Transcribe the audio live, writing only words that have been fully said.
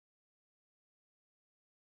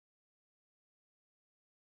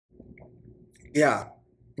Yeah,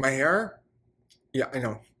 my hair. Yeah, I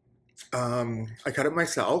know. I cut it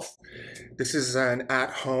myself. This is an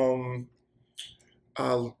at-home.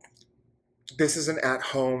 Uh, this is an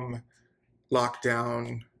at-home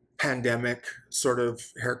lockdown pandemic sort of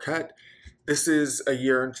haircut. This is a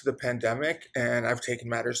year into the pandemic, and I've taken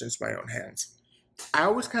matters into my own hands. I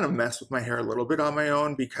always kind of mess with my hair a little bit on my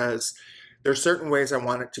own because there's certain ways I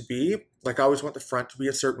want it to be. Like I always want the front to be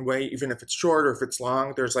a certain way, even if it's short or if it's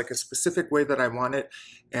long. There's like a specific way that I want it,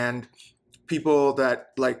 and people that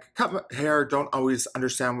like cut my hair don't always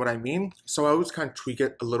understand what I mean. So I always kind of tweak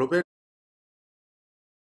it a little bit.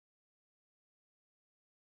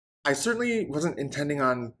 I certainly wasn't intending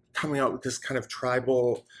on coming out with this kind of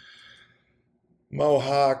tribal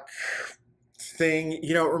mohawk thing.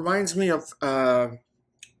 It reminds me of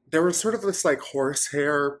there was sort of this like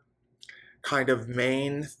horsehair kind of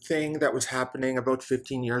mane thing that was happening about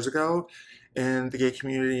 15 years ago in the gay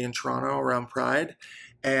community in Toronto around Pride.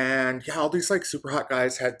 And yeah, all these like super hot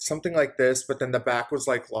guys had something like this, but then the back was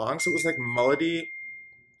like long. So it was like mullety,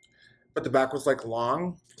 but the back was like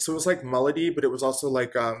long. So it was like mullety, but it was also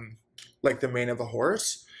like the mane of a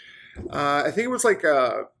horse. I think it was like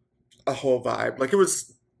a whole vibe. Like it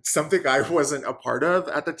was something I wasn't a part of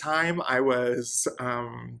at the time.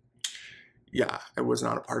 Yeah, I was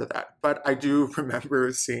not a part of that, but I do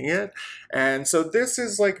remember seeing it. And so this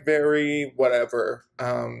is like very whatever.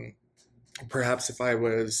 Perhaps if I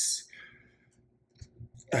was,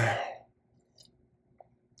 I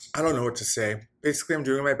don't know what to say. Basically, I'm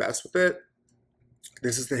doing my best with it.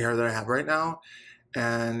 This is the hair that I have right now.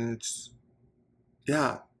 And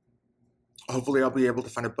yeah, hopefully I'll be able to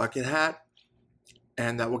find a bucket hat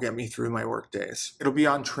and that will get me through my work days. It'll be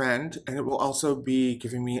on trend and it will also be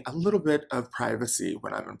giving me a little bit of privacy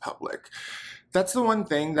when I'm in public. That's the one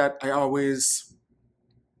thing that I always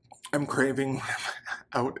am craving when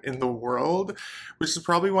I'm out in the world, which is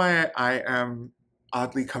probably why I am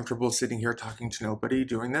oddly comfortable sitting here talking to nobody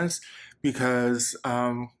doing this because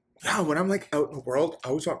yeah, when I'm like out in the world, I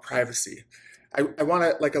always want privacy. I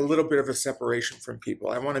want like a little bit of a separation from people.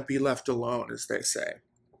 I want to be left alone, as they say.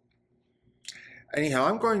 Anyhow,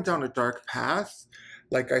 I'm going down a dark path.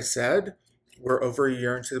 Like I said, we're over a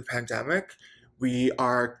year into the pandemic. We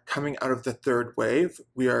are coming out of the third wave.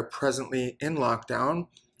 We are presently in lockdown.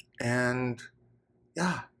 And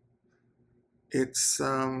yeah, it's,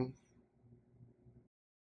 you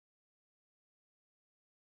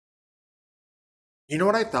know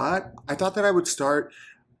what I thought? I thought that I would start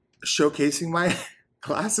showcasing my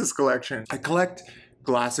glasses collection. I collect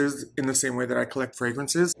glasses in the same way that I collect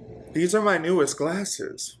fragrances. These are my newest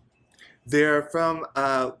glasses. They're from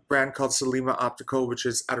a brand called Salima Optical, which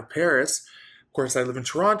is out of Paris. Of course, I live in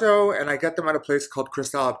Toronto, and I get them at a place called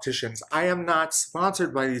Cristall Opticians. I am not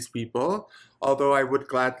sponsored by these people, although I would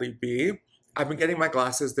gladly be. I've been getting my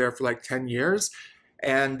glasses there for like 10 years,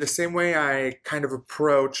 and the same way I kind of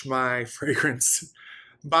approach my fragrance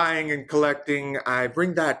buying and collecting, I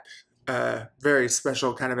bring that very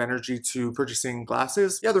special kind of energy to purchasing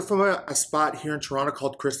glasses. Yeah, they're from a spot here in Toronto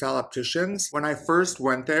called Cristall Opticians. When I first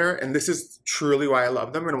went there, and this is truly why I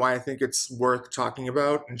love them and why I think it's worth talking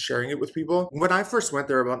about and sharing it with people. When I first went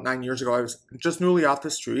there about 9 years ago, I was just newly off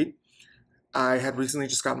the street. I had recently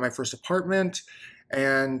just gotten my first apartment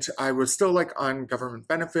and I was still like on government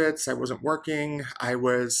benefits. I wasn't working. I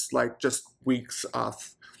was like just weeks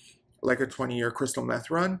off like a 20-year crystal meth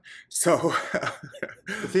run. So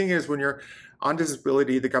the thing is, when you're on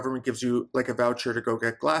disability, the government gives you like a voucher to go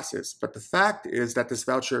get glasses. But the fact is that this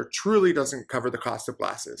voucher truly doesn't cover the cost of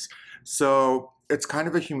glasses. So it's kind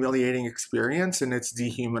of a humiliating experience and it's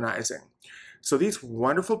dehumanizing. So these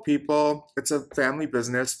wonderful people, it's a family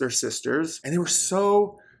business, they're sisters, and they were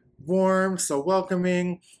so warm, so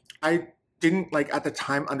welcoming. I didn't like at the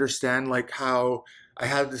time understand like how I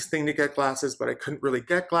had this thing to get glasses, but I couldn't really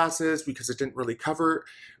get glasses because it didn't really cover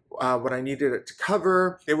what I needed it to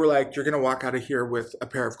cover. They were like, you're going to walk out of here with a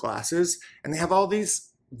pair of glasses. And they have all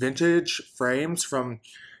these vintage frames from,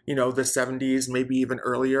 the 70s, maybe even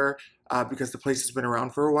earlier, because the place has been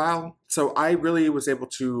around for a while. So I really was able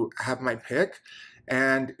to have my pick.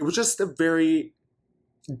 And it was just a very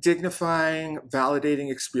dignifying,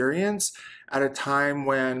 validating experience at a time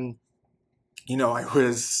when, I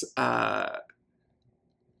was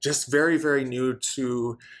just very, very new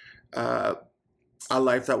to uh, a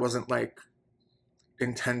life that wasn't like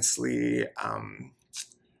intensely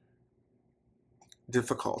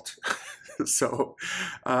difficult. So,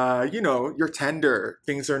 you're tender,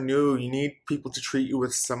 things are new, you need people to treat you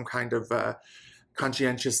with some kind of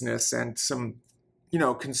conscientiousness and some,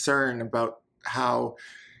 concern about how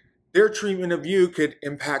their treatment of you could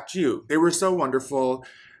impact you. They were so wonderful.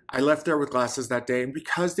 I left there with glasses that day, and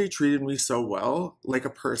because they treated me so well, like a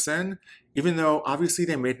person, even though obviously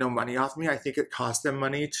they made no money off me, I think it cost them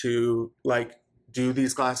money to like do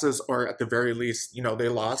these glasses, or at the very least, you know, they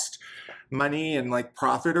lost money and like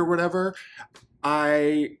profit or whatever.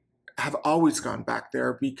 I have always gone back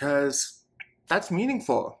there because that's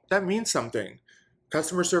meaningful. That means something.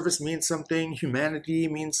 Customer service means something. Humanity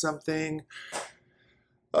means something.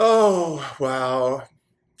 Oh, wow.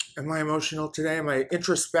 Am I emotional today? Am I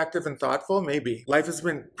introspective and thoughtful? Maybe. Life has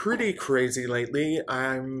been pretty crazy lately.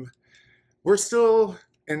 We're still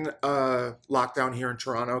in lockdown here in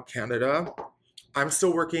Toronto, Canada. I'm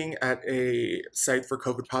still working at a site for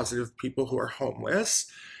COVID positive people who are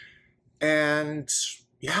homeless. And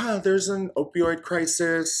yeah, there's an opioid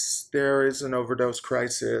crisis. There is an overdose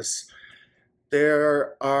crisis.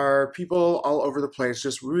 There are people all over the place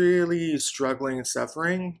just really struggling and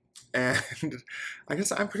suffering. And I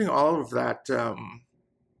guess I'm putting all of that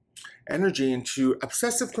energy into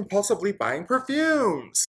obsessive compulsively buying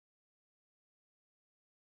perfumes.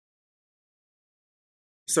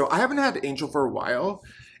 So I haven't had Angel for a while,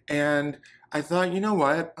 and I thought, you know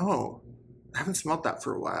what? Oh, I haven't smelled that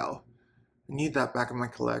for a while. I need that back in my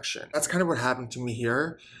collection. That's kind of what happened to me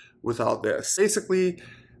here with all this. Basically,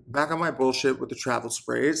 back on my bullshit with the travel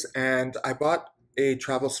sprays, and I bought a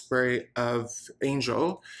travel spray of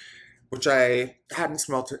Angel, which I hadn't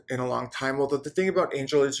smelled in a long time. Although the thing about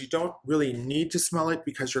Angel is you don't really need to smell it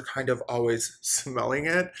because you're kind of always smelling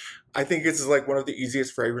it. I think it's like one of the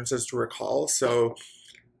easiest fragrances to recall. So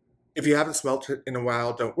if you haven't smelled it in a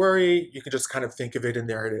while, don't worry. You can just kind of think of it and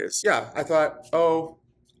there it is. Yeah, I thought, oh,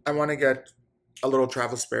 I want to get a little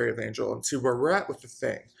travel spray of Angel and see where we're at with the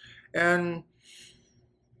thing. And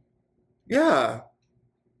yeah,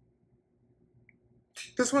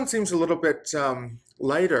 this one seems a little bit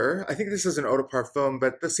lighter. I think this is an eau de parfum,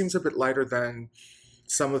 but this seems a bit lighter than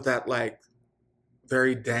some of that like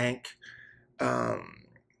very dank,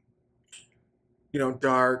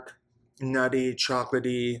 dark, nutty,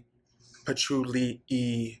 chocolatey,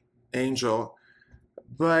 patchouli-y Angel.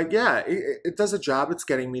 But yeah, it does a job. It's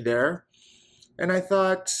getting me there. And I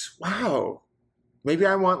thought, wow, maybe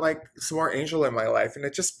I want like some more Angel in my life. And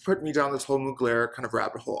it just put me down this whole Mugler kind of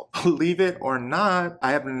rabbit hole. Believe it or not,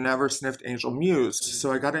 I have never sniffed Angel Muse.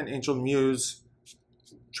 So I got an Angel Muse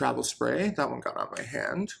travel spray. That one got on my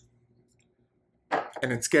hand.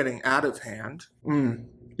 And it's getting out of hand.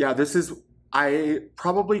 Yeah, I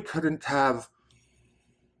probably couldn't have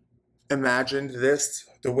imagined this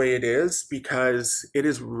the way it is because it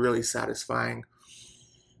is really satisfying.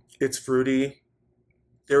 It's fruity.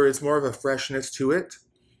 There is more of a freshness to it.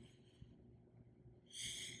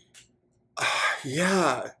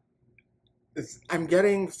 Yeah, I'm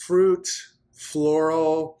getting fruit,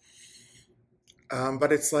 floral,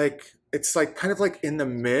 but it's like kind of like in the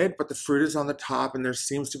mid, but the fruit is on the top, and there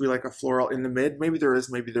seems to be like a floral in the mid. Maybe there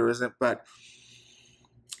is, maybe there isn't, but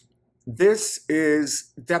this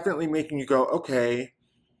is definitely making you go, okay,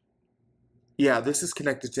 yeah, this is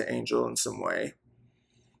connected to Angel in some way.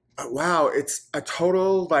 But wow, it's a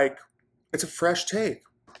total, like, it's a fresh take.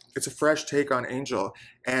 It's a fresh take on Angel,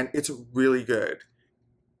 and it's really good.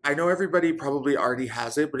 I know everybody probably already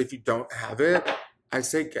has it, but if you don't have it, I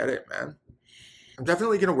say get it, man. I'm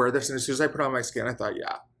definitely going to wear this, and as soon as I put it on my skin, I thought,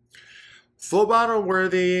 yeah. Full bottle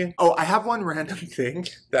worthy. Oh, I have one random thing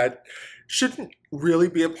that shouldn't really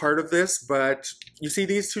be a part of this, but you see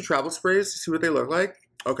these two travel sprays? You see what they look like?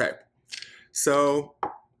 Okay. So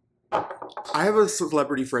I have a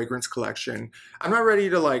celebrity fragrance collection. I'm not ready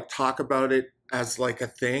to like talk about it as like a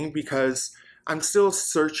thing because I'm still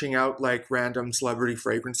searching out like random celebrity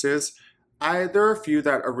fragrances. There are a few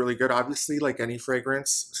that are really good. Obviously, like any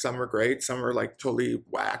fragrance, some are great, some are like totally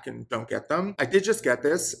whack and don't get them. I did just get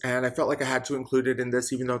this, and I felt like I had to include it in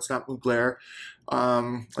this, even though it's not Mugler.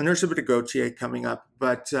 And there's a bit of Gaultier coming up,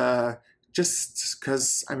 but just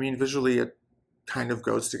because, I mean, visually it kind of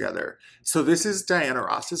goes together. So this is Diana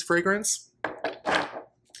Ross's fragrance.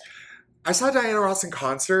 I saw Diana Ross in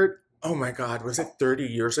concert. Oh my God, was it 30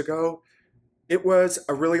 years ago? It was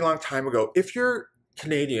a really long time ago. If you're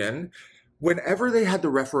Canadian, whenever they had the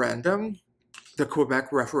referendum, the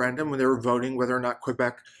Quebec referendum, when they were voting whether or not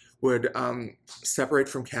Quebec would separate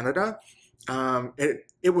from Canada,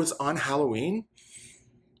 it was on Halloween.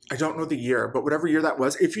 I don't know the year, but whatever year that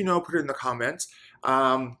was, if you know, put it in the comments.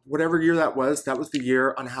 Whatever year that was the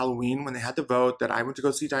year on Halloween when they had the vote that I went to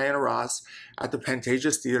go see Diana Ross at the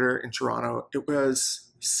Pantages Theatre in Toronto. It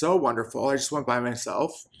was so wonderful. I just went by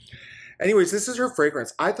myself. Anyways, this is her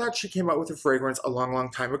fragrance. I thought she came out with a fragrance a long,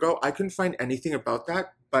 long time ago. I couldn't find anything about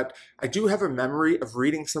that But I do have a memory of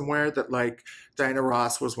reading somewhere that like Diana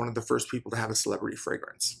Ross was one of the first people to have a celebrity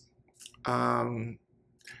fragrance.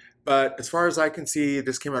 But as far as I can see,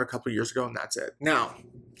 this came out a couple of years ago, and that's it. Now,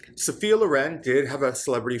 Sophia Loren did have a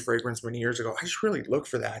celebrity fragrance many years ago. I should really look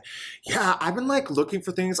for that. Yeah, I've been like looking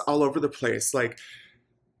for things all over the place. Like,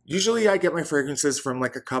 usually I get my fragrances from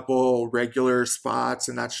like a couple regular spots,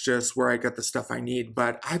 and that's just where I get the stuff I need.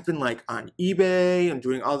 But I've been like on eBay and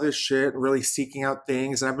doing all this shit and really seeking out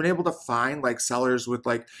things. And I've been able to find like sellers with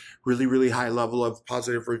like really, really high level of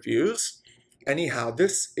positive reviews. Anyhow,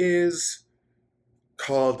 this is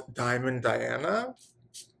called Diamond Diana.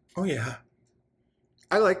 Oh yeah,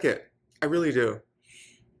 I like it. I really do.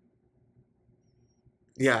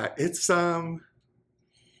 Yeah, it's you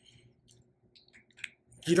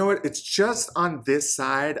know what? It's just on this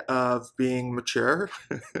side of being mature.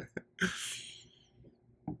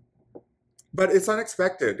 But it's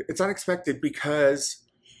unexpected. It's unexpected because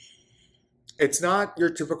it's not your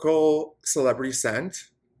typical celebrity scent.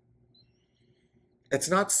 It's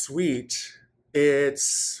not sweet.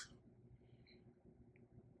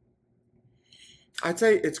 I'd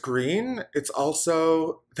say it's green. It's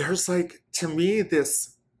also, there's like, to me,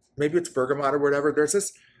 this, maybe it's bergamot or whatever, there's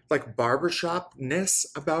this like barbershop-ness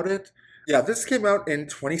about it. Yeah, this came out in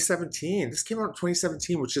 2017. This came out in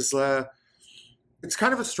 2017, which is, it's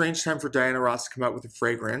kind of a strange time for Diana Ross to come out with a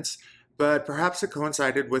fragrance, but perhaps it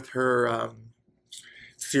coincided with her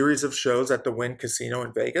series of shows at the Wynn Casino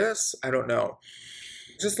in Vegas. I don't know.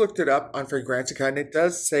 Just looked it up on Fragrantica, and it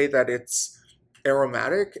does say that it's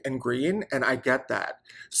aromatic and green, and I get that.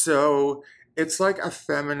 So it's like a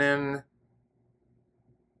feminine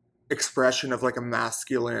expression of like a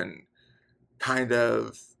masculine kind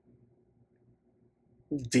of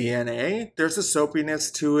DNA. There's a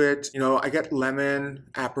soapiness to it. You know, I get lemon,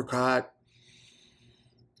 apricot.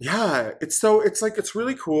 Yeah, it's like, it's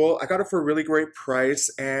really cool. I got it for a really great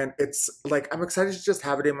price, and it's like, I'm excited to just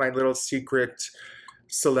have it in my little secret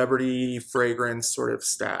celebrity fragrance sort of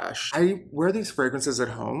stash. I wear these fragrances at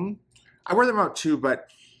home. I wear them out too, but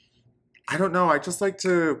I don't know. I just like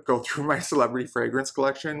to go through my celebrity fragrance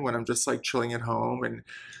collection when I'm just like chilling at home and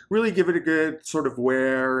really give it a good sort of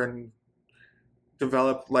wear and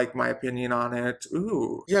develop like my opinion on it.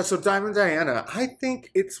 Ooh. Yeah, so Diamond Diana, I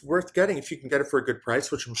think it's worth getting if you can get it for a good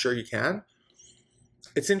price, which I'm sure you can.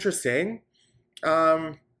 It's interesting.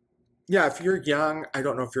 Yeah, if you're young, I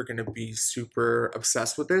don't know if you're going to be super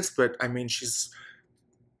obsessed with this, but I mean, she's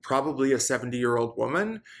probably a 70-year-old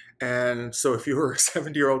woman. And so if you were a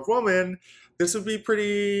 70-year-old woman, this would be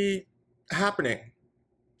pretty happening.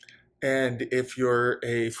 And if you're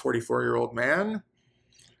a 44-year-old man,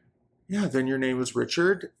 yeah, then your name is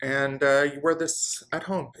Richard, and you wear this at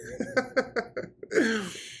home.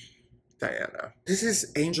 Diana. This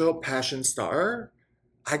is Angel Passion Star.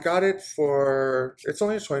 I got it for, it's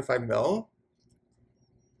only a 25 mil.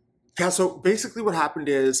 Yeah, so basically what happened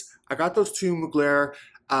is I got those two Mugler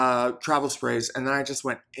travel sprays, and then I just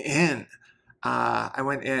went in. I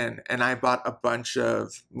went in and I bought a bunch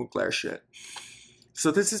of Mugler shit.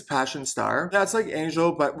 So this is Passion Star. Yeah, it's like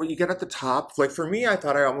Angel, but what you get at the top, like for me, I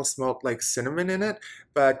thought I almost smelled like cinnamon in it,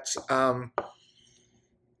 but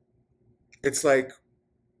it's like,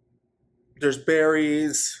 there's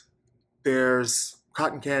berries, there's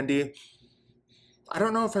cotton candy. I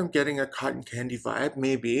don't know if I'm getting a cotton candy vibe,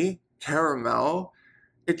 maybe. Caramel.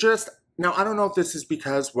 It just, now I don't know if this is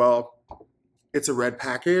because, well, it's a red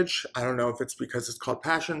package. I don't know if it's because it's called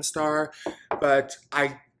Passion Star, but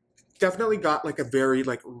I definitely got like a very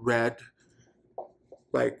like red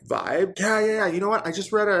like vibe. Yeah. You know what? I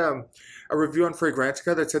just read a review on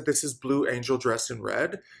Fragrantica that said this is Blue Angel dressed in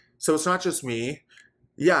red. So it's not just me.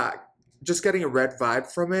 Yeah, just getting a red vibe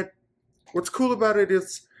from it. What's cool about it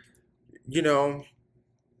is, you know,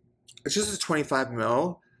 it's just a 25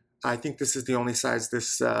 mil. I think this is the only size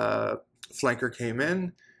this flanker came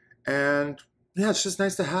in. And yeah, it's just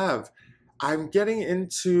nice to have. I'm getting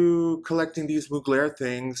into collecting these Mugler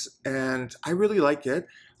things, and I really like it.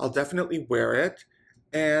 I'll definitely wear it.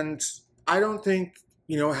 And I don't think,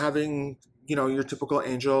 you know, having, you know, your typical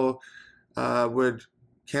Angel would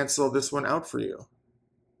cancel this one out for you.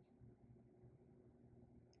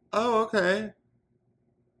 Oh, okay.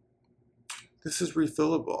 This is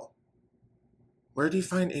refillable. Where do you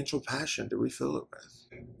find Angel Passion to refill it with?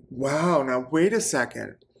 Wow, now wait a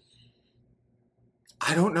second.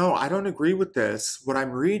 I don't know. I don't agree with this. What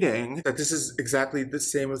I'm reading, that this is exactly the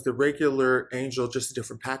same as the regular Angel, just a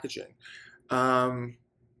different packaging. So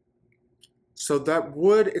that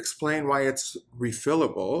would explain why it's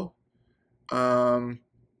refillable. But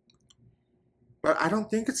I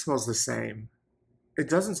don't think it smells the same. It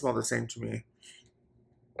doesn't smell the same to me.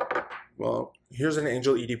 Well, here's an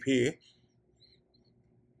Angel EDP.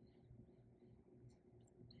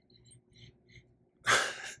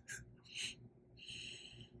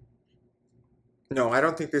 No, I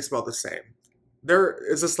don't think they smell the same. There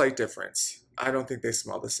is a slight difference. I don't think they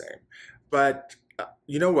smell the same. But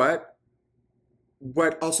you know what?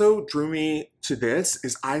 What also drew me to this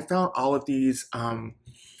is I found all of these uh,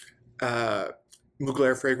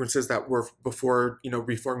 Mugler fragrances that were before, you know,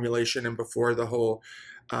 reformulation and before the whole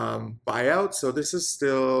buyout. So this is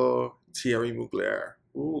still Thierry Mugler.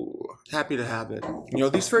 Ooh, happy to have it. You know,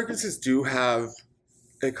 these fragrances do have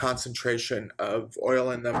a concentration of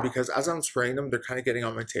oil in them because as I'm spraying them, they're kind of getting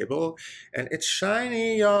on my table and it's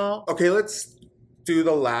shiny, y'all. Okay, let's do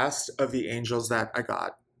the last of the Angels that I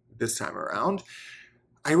got this time around.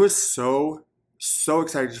 I was so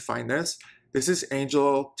excited to find this. This is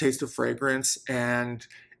Angel Taste of Fragrance, and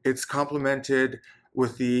it's complemented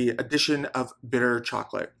with the addition of bitter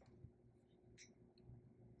chocolate.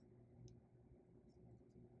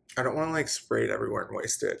 I don't want to like spray it everywhere and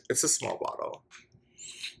waste it. It's a small bottle.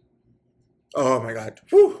 Oh my God.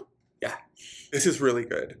 Whew. Yeah, this is really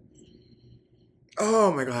good.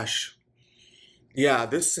 Oh my gosh. Yeah,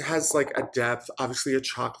 this has like a depth, obviously a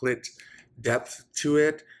chocolate depth to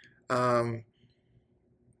it.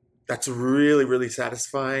 That's really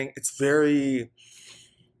satisfying. It's very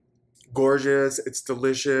gorgeous. It's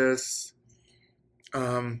delicious.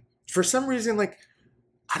 For some reason, like,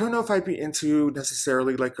 I don't know if I'd be into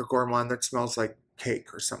necessarily like a gourmand that smells like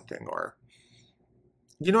cake or something, or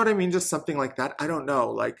you know what I mean? Just something like that. I don't know.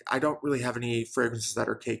 Like, I don't really have any fragrances that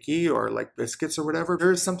are cakey or like biscuits or whatever.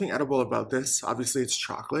 There is something edible about this. Obviously, it's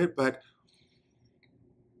chocolate, but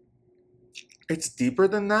it's deeper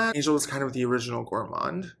than that. Angel is kind of the original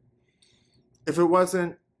gourmand. If it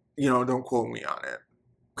wasn't, you know, don't quote me on it.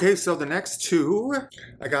 Okay, so the next two,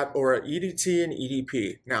 I got Aura EDT and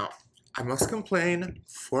EDP. Now, I must complain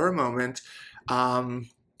for a moment.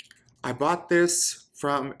 I bought this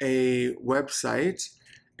from a website.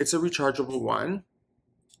 It's a rechargeable one.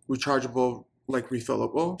 Rechargeable, like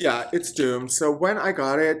refillable. Yeah, it's doomed. So when I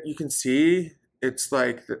got it, you can see it's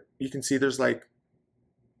like, you can see there's like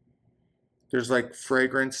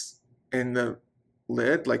fragrance in the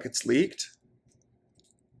lid, like it's leaked.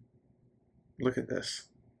 Look at this.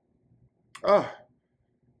 Oh.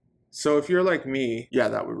 So if you're like me, yeah,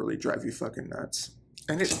 that would really drive you fucking nuts.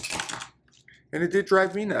 And it did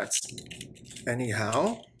drive me nuts.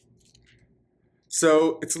 Anyhow.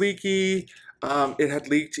 So it's leaky. It had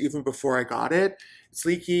leaked even before I got it. It's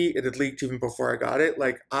leaky. It had leaked even before I got it.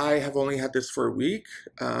 Like, I have only had this for a week.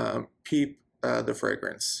 Peep the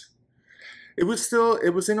fragrance. It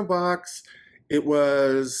was in a box. It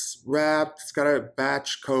was wrapped. It's got a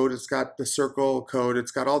batch code. It's got the circle code.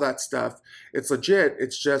 It's got all that stuff. It's legit.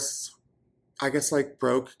 It's just, I guess, like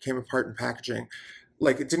broke, came apart in packaging.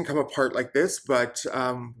 Like, it didn't come apart like this, but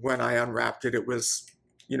when I unwrapped it, it was,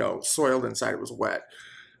 you know, soiled inside. It was wet.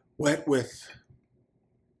 Wet with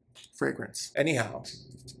fragrance. Anyhow,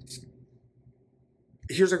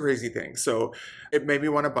 here's a crazy thing. So it made me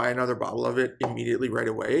want to buy another bottle of it immediately right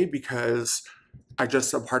away because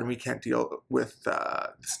a part of me can't deal with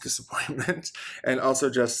this disappointment. And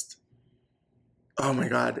also just, oh my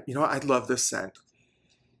God, you know what? I love this scent.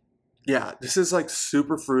 Yeah, this is like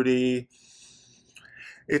super fruity.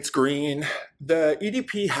 It's green. The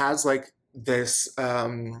EDP has like this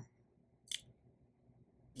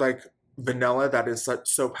like vanilla that is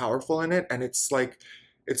so powerful in it. And it's like,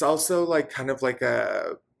 it's also like kind of like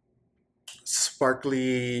a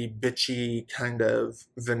sparkly, bitchy kind of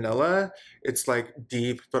vanilla. It's like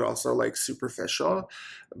deep, but also like superficial.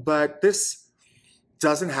 But this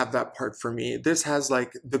doesn't have that part for me. This has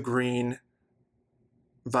like the green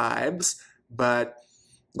vibes, but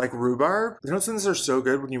like rhubarb. The notes in this are so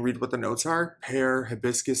good when you read what the notes are. Pear,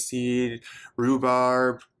 hibiscus seed,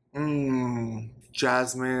 rhubarb,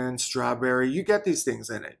 jasmine, strawberry. You get these things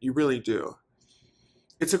in it. You really do.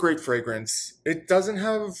 It's a great fragrance. It doesn't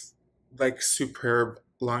have like superb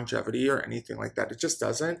longevity or anything like that. It just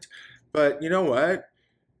doesn't. But you know what?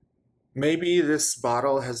 Maybe this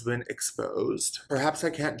bottle has been exposed. Perhaps I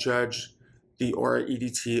can't judge the Aura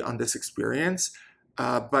EDT on this experience.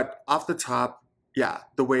 But off the top, yeah,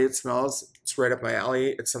 the way it smells, it's right up my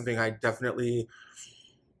alley. It's something I definitely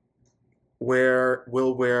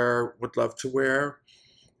will wear, would love to wear.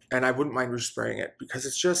 And I wouldn't mind respraying it because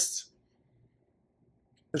it's just,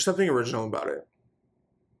 there's something original about it.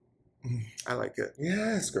 I like it.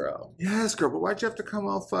 Yes, girl. Yes, girl. But why'd you have to come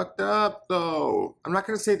all fucked up, though? I'm not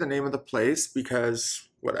going to say the name of the place because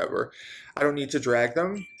whatever. I don't need to drag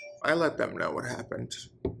them. I let them know what happened.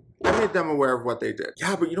 I made them aware of what they did.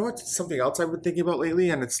 Yeah, but you know what's something else I've been thinking about lately?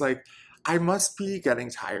 And it's like, I must be getting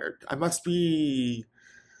tired. I must be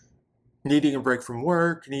needing a break from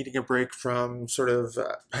work, needing a break from sort of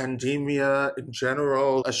pandemia in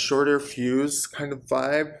general, a shorter fuse kind of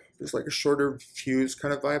vibe. There's like a shorter fuse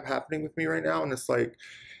kind of vibe happening with me right now. And it's like,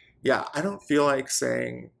 yeah, I don't feel like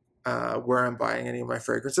saying where I'm buying any of my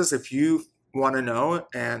fragrances. If you want to know,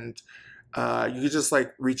 and you can just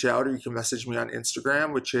like reach out, or you can message me on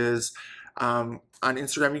Instagram, which is on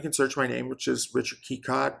Instagram, you can search my name, which is Richard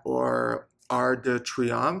Kikot, or R de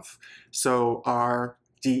Triomphe. So RDETRIOMPHE.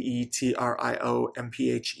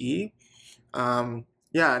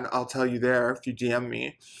 Yeah, and I'll tell you there if you DM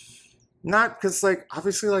me. Not because like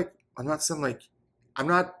obviously like I'm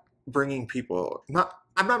not bringing people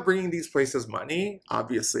I'm not bringing these places money.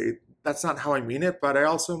 Obviously, that's not how I mean it. But I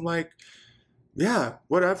also am like, yeah,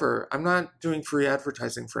 whatever. I'm not doing free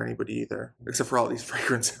advertising for anybody either, except for all these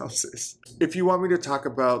fragrance houses. If you want me to talk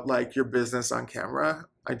about like your business on camera,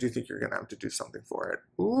 I do think you're gonna have to do something for it.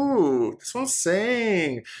 Ooh, this one's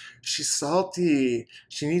saying she's salty.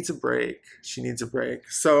 She needs a break. She needs a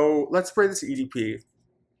break. So let's spray this EDP.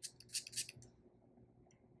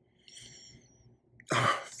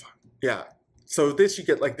 Oh, fuck. Yeah. So this, you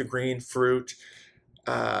get like the green fruit,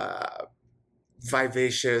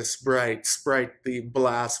 vivacious, bright, sprightly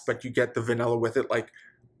blast, but you get the vanilla with it like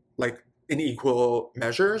in equal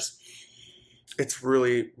measures. It's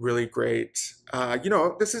really, really great. You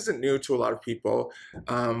know, this isn't new to a lot of people,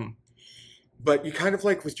 but you kind of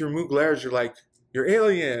like with your Muglers, you're like, you're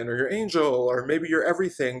alien or you're angel or maybe you're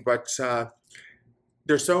everything, but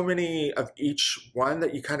there's so many of each one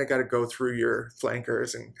that you kind of got to go through your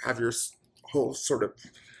flankers and have your whole sort of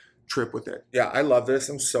trip with it. Yeah, I love this.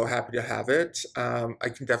 I'm so happy to have it. I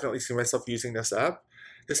can definitely see myself using this up.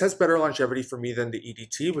 This has better longevity for me than the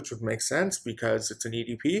EDT, which would make sense because it's an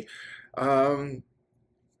EDP.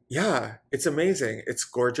 Yeah, it's amazing. It's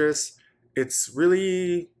gorgeous. It's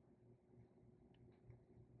really,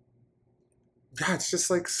 yeah, it's just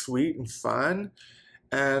like sweet and fun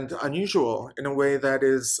and unusual in a way that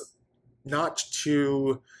is not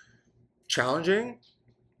too challenging.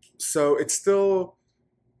 So it's still,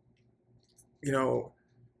 you know,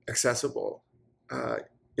 accessible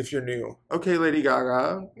if you're new. Okay, Lady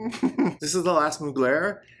Gaga. This is the last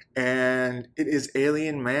Mugler, and it is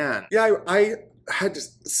Alien Man. Yeah, I had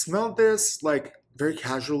smelled this like very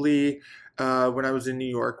casually when I was in New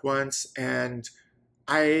York once, and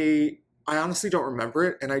I honestly don't remember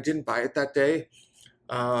it, and I didn't buy it that day.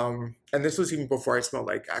 And this was even before I smelled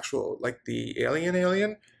like actual like the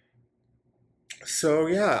alien. So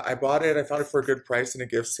yeah, I bought it. I found it for a good price in a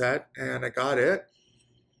gift set, and I got it.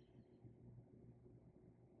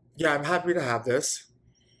 Yeah, I'm happy to have this.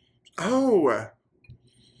 Oh,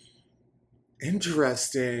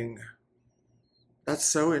 interesting. That's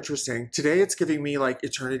so interesting. Today it's giving me like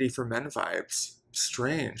Eternity for Men vibes.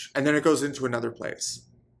 Strange. And then it goes into another place.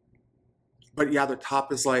 But yeah, the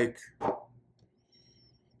top is like,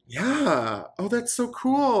 yeah. Oh, that's so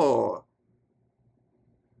cool.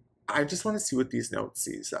 I just want to see what these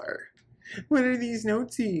notesies are. What are these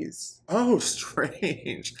notesies? Oh,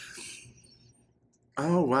 strange.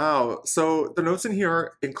 Oh, wow. So the notes in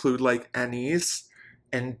here include like anise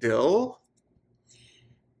and dill.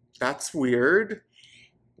 That's weird.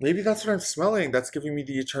 Maybe that's what I'm smelling. That's giving me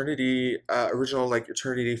the Eternity, original like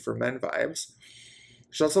Eternity for Men vibes.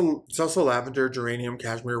 It's also lavender, geranium,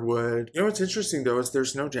 cashmere wood. You know what's interesting though is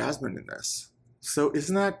there's no jasmine in this. So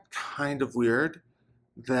isn't that kind of weird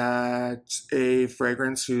that a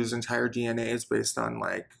fragrance whose entire DNA is based on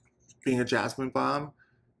like being a jasmine bomb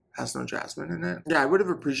has no jasmine in it? Yeah, I would have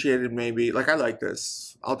appreciated maybe, like I like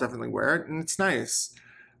this. I'll definitely wear it and it's nice.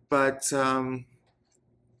 But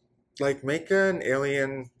like make an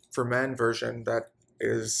Alien for Men version that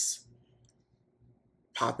is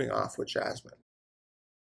popping off with jasmine.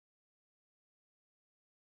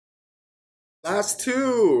 Last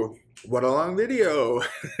two. What a long video.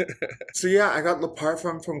 So yeah, I got Le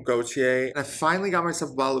Parfum from Gaultier, and I finally got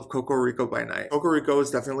myself a bottle of Coco Rico by Night. Coco Rico is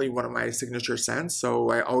definitely one of my signature scents, so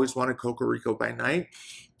I always wanted Coco Rico by Night.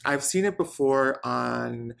 I've seen it before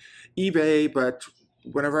on eBay, but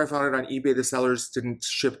whenever I found it on eBay, the sellers didn't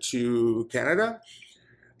ship to Canada.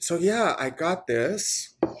 So yeah, I got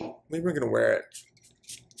this. Maybe we're gonna wear it.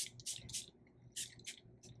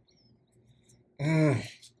 Mmm.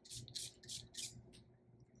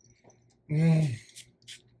 Mmm.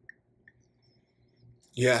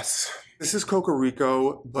 Yes. This is Coco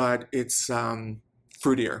Rico, but it's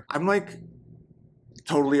fruitier. I'm like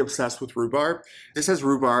totally obsessed with rhubarb. This has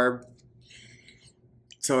rhubarb,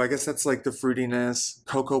 So I guess that's like the fruitiness,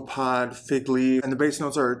 cocoa pod, fig leaf, and the base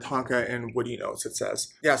notes are tonka and woody notes, it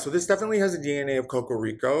says. Yeah, so this definitely has a DNA of Coco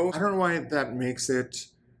Rico. I don't know why that makes it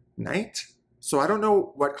night. So I don't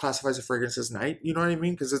know what classifies a fragrance as night, you know what I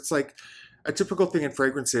mean? Because it's like a typical thing in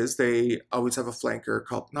fragrances. They always have a flanker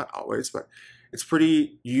called, not always, but it's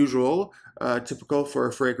pretty usual, typical for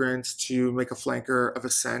a fragrance to make a flanker of a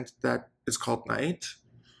scent that is called night,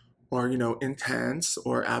 or, you know, intense,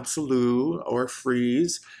 or absolute, or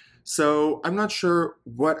freeze. So I'm not sure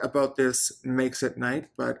what about this makes it night,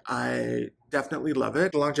 but I definitely love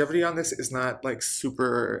it. The longevity on this is not like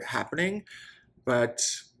super happening, but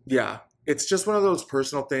yeah, it's just one of those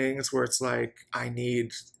personal things where it's like, I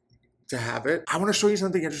need to have it. I want to show you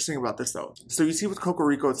something interesting about this though. So you see with Coco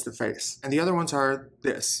Rico, it's the face, and the other ones are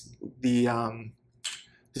this, the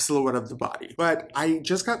silhouette of the body. But I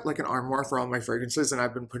just got like an armoire for all my fragrances, and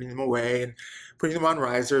I've been putting them away and putting them on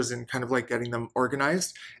risers and kind of like getting them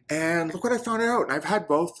organized. And look what I found out. I've had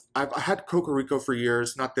both. I've had Coco Rico for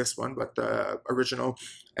years, not this one, but the original.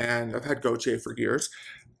 And I've had Gaultier for years,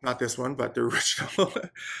 not this one, but the original.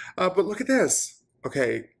 But look at this.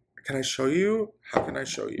 Okay, can I show you? How can I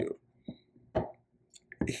show you?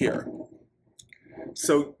 Here.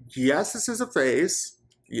 So yes, this is a face.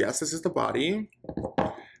 Yes, this is the body.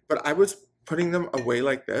 But I was putting them away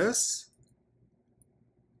like this.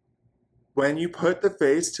 When you put the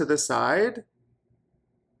face to the side,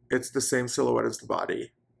 it's the same silhouette as the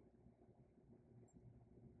body.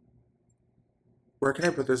 Where can I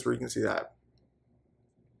put this where you can see that?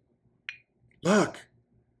 Look,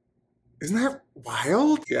 isn't that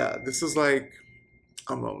wild? Yeah, this is like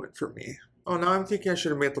a moment for me. Oh, now I'm thinking I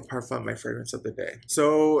should have made the Parfum my fragrance of the day.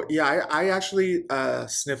 So yeah, I actually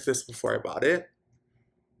sniffed this before I bought it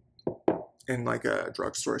in like a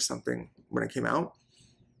drugstore or something when it came out.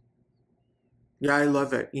 Yeah, I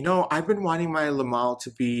love it. You know, I've been wanting my Le Male to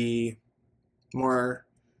be more,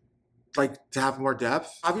 like, to have more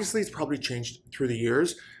depth. Obviously, it's probably changed through the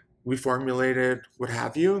years. We formulated, what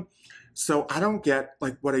have you. So I don't get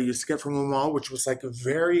like what I used to get from Le Male, which was like a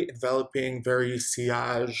very enveloping, very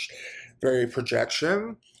sillage, very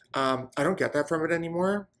projection. I don't get that from it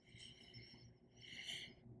anymore.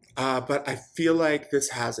 But I feel like this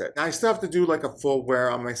has it. Now I still have to do like a full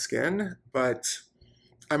wear on my skin, but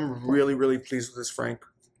I'm really, really pleased with this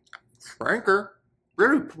franker.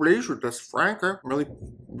 Really pleased with this franker. I'm really,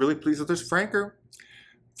 really pleased with this franker.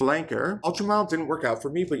 Flanker. Ultra Mild didn't work out for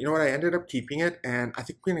me, but you know what? I ended up keeping it, and I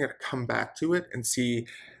think we're gonna come back to it and see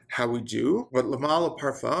how we do. But Le Male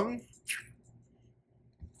Parfum,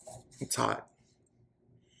 it's hot.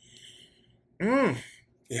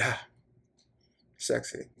 Yeah.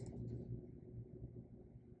 Sexy.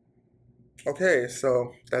 Okay,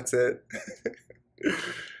 so that's it.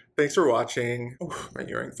 Thanks for watching. Oh, my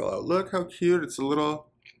earring fell out. Look how cute. It's a little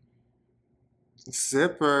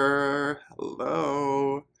zipper.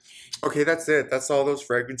 Hello. Okay, that's it. That's all those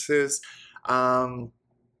fragrances.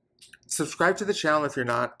 Subscribe to the channel if you're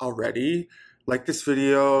not already. Like this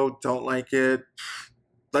video. Don't like it.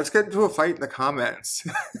 Let's get into a fight in the comments.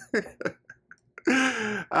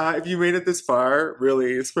 If you made it this far,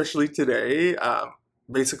 really, especially today,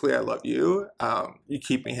 basically, I love you. You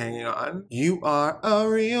keep me hanging on. You are a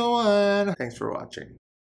real one. Thanks for watching.